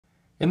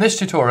In this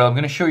tutorial, I'm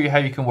going to show you how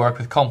you can work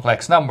with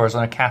complex numbers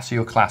on a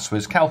Casio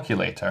CLASSWIZ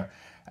calculator.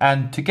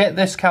 And to get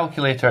this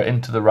calculator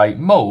into the right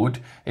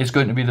mode is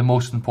going to be the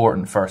most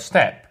important first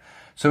step.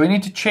 So we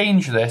need to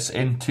change this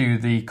into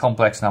the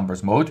complex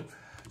numbers mode.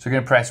 So we're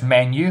going to press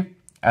menu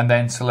and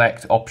then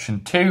select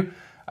option 2,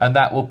 and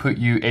that will put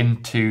you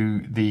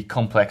into the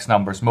complex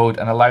numbers mode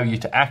and allow you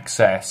to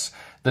access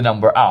the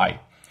number I.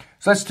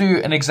 So let's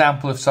do an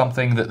example of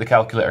something that the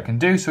calculator can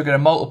do. So we're going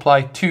to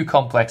multiply two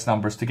complex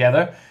numbers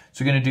together.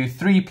 So we're going to do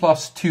 3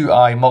 plus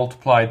 2i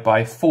multiplied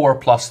by 4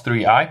 plus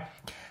 3i.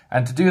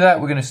 And to do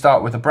that, we're going to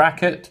start with a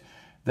bracket.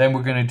 Then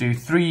we're going to do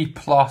 3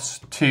 plus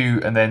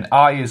 2, and then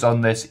I is on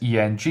this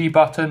ENG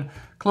button.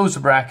 Close the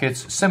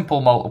brackets,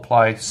 simple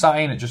multiply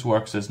sign, it just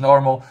works as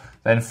normal.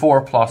 Then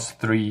 4 plus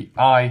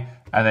 3i,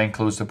 and then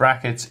close the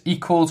brackets,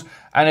 equals,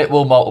 and it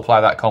will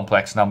multiply that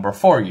complex number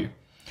for you.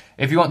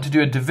 If you want to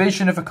do a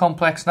division of a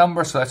complex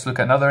number, so let's look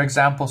at another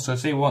example. So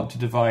say we want to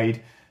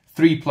divide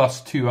 3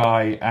 plus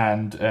 2i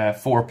and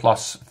 4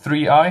 plus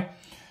 3i.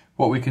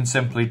 What we can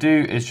simply do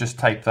is just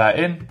type that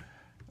in,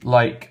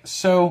 like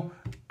so,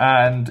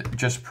 and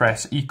just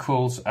press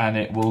equals, and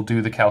it will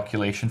do the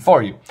calculation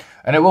for you.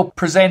 And it will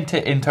present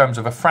it in terms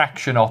of a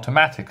fraction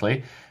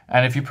automatically,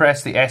 and if you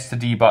press the S to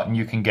D button,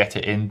 you can get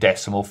it in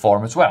decimal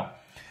form as well.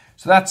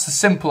 So that's the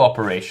simple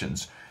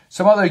operations.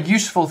 Some other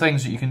useful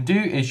things that you can do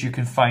is you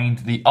can find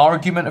the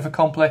argument of a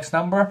complex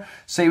number.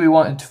 Say we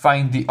wanted to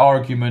find the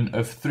argument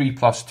of 3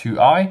 plus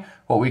 2i.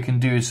 What we can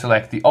do is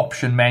select the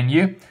option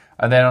menu,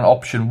 and then on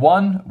option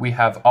 1 we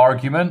have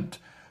argument,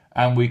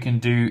 and we can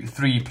do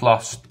 3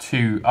 plus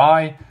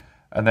 2i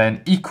and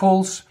then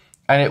equals,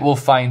 and it will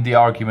find the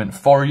argument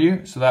for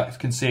you, so that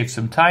can save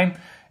some time.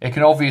 It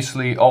can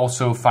obviously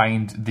also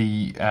find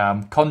the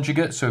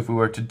conjugate, so if we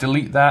were to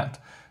delete that,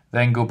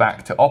 then go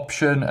back to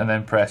option and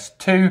then press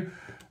 2,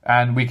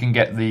 and we can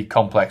get the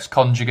complex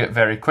conjugate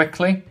very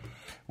quickly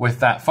with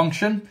that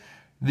function.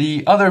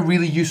 The other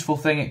really useful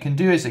thing it can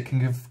do is it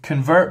can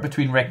convert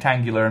between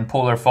rectangular and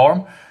polar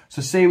form.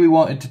 So say we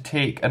wanted to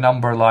take a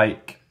number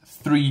like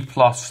 3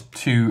 plus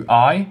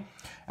 2i,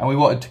 and we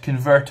wanted to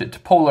convert it to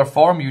polar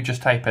form. You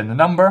just type in the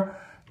number,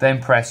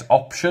 then press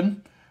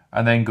option,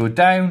 and then go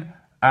down,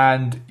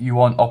 and you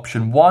want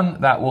option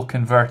 1, that will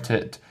convert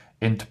it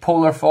into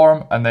polar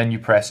form, and then you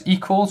press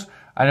equals,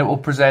 and it will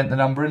present the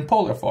number in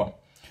polar form.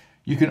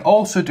 You can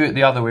also do it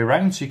the other way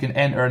around, so you can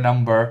enter a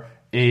number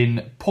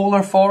in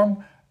polar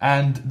form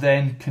and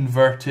then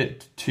convert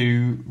it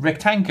to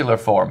rectangular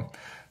form.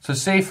 So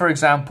say, for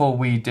example,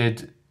 we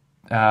did,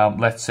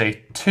 let's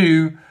say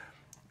 2,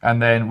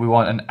 and then we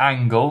want an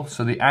angle.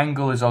 So the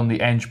angle is on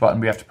the Eng button,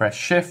 we have to press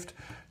shift.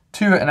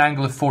 2 at an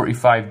angle of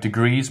 45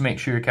 degrees. Make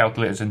sure your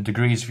calculator's in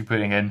degrees if you're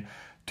putting in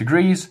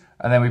degrees.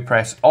 And then we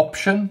press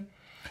option,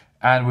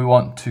 and we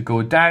want to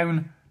go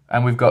down,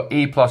 and we've got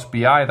a plus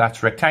bi,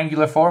 that's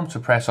rectangular form, so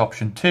press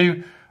option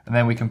 2, and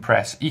then we can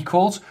press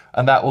equals,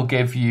 and that will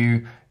give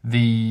you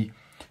the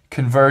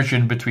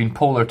conversion between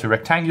polar to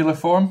rectangular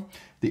form.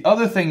 The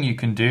other thing you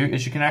can do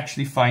is you can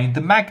actually find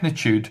the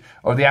magnitude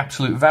or the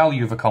absolute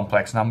value of a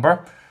complex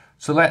number.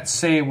 So let's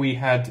say we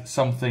had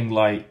something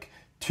like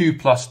 2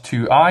 plus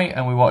 2i,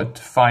 and we wanted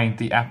to find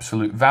the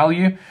absolute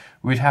value.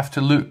 We'd have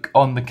to look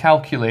on the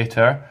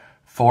calculator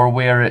for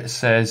where it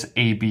says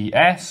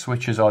ABS,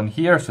 which is on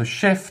here, so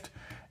shift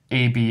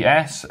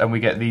ABS, and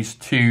we get these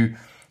two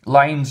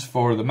lines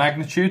for the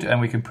magnitude, and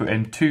we can put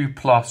in 2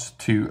 plus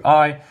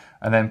 2i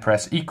and then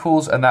press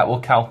equals, and that will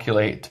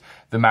calculate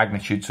the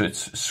magnitude. So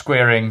it's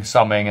squaring,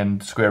 summing,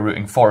 and square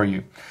rooting for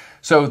you.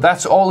 So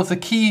that's all of the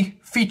key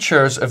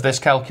features of this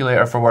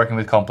calculator for working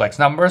with complex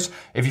numbers.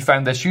 If you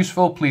found this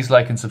useful, please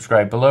like and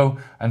subscribe below.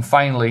 And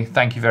finally,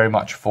 thank you very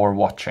much for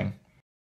watching.